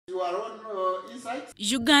your own insights?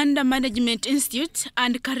 Uganda Management Institute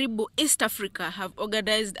and Karibu East Africa have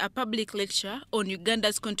organized a public lecture on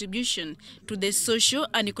Uganda's contribution to the social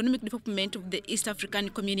and economic development of the East African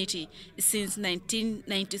community since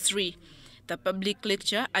 1993. The public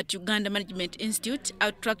lecture at Uganda Management Institute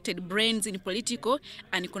attracted brains in political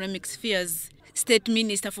and economic spheres. State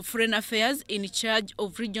Minister for Foreign Affairs in charge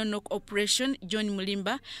of regional cooperation, John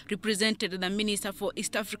Mulimba, represented the Minister for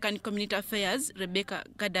East African Community Affairs, Rebecca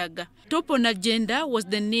Gadaga. Top on agenda was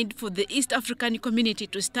the need for the East African community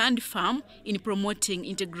to stand firm in promoting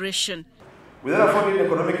integration. We are funding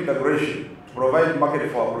economic integration to provide market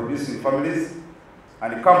for producing families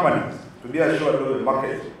and companies to be assured of the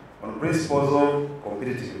market on principles of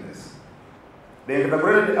competitiveness. The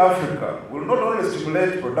integrated Africa will not only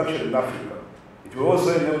stimulate production in Africa, it will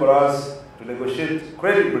also enable us to negotiate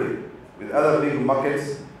credibly with other big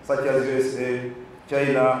markets such as USA,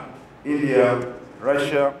 China, India,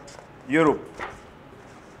 Russia, Europe,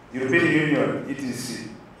 European Union, etc.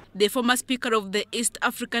 The former Speaker of the East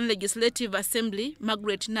African Legislative Assembly,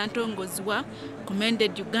 Margaret Nantongo Zwa,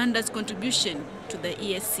 commended Uganda's contribution to the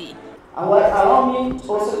EAC. Allow me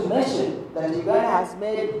also to mention that Uganda has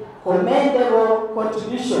made commendable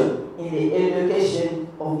contribution in the education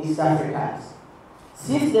of East Africans.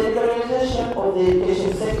 Since the liberalization of the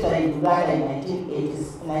education sector in Uganda in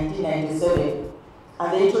 1997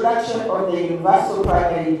 and the introduction of the universal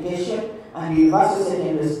primary education and universal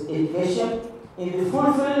secondary education in the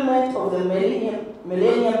fulfillment of the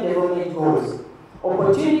Millennium Development Goals,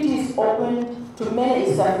 opportunities opened to many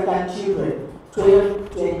East African children to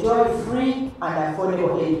enjoy free and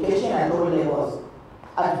affordable education at all levels.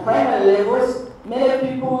 At primary levels, many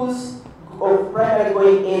pupils of primary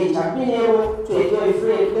going age have been able to enjoy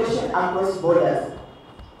free education across borders.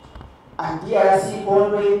 At DRC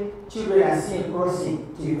boundary, children are seen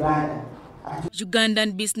crossing to Uganda.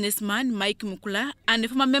 Ugandan businessman Mike Mukula and a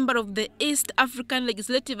former member of the East African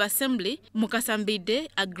Legislative Assembly, Mukasambide,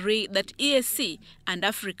 agree that EAC and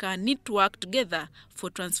Africa need to work together for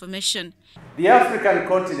transformation. The African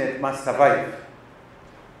continent must survive.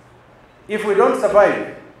 If we don't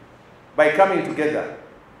survive by coming together,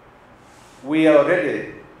 we are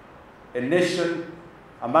already a nation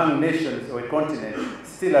among nations or a continent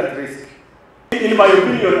still at risk. In my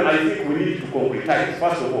opinion, I think we need to concretize,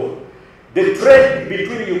 first of all. The trade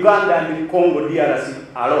between Uganda and Congo DRC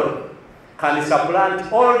alone can supplant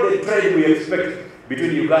all the trade we expect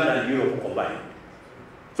between Uganda and Europe combined.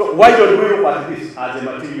 So why don't we look at this as a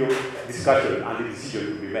material discussion and a decision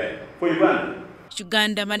to be made for Uganda?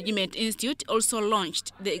 Uganda Management Institute also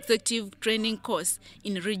launched the executive training course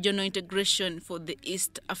in regional integration for the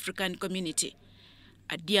East African community.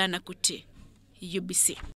 Adiana Kuti,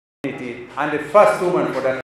 UBC. And the first woman for that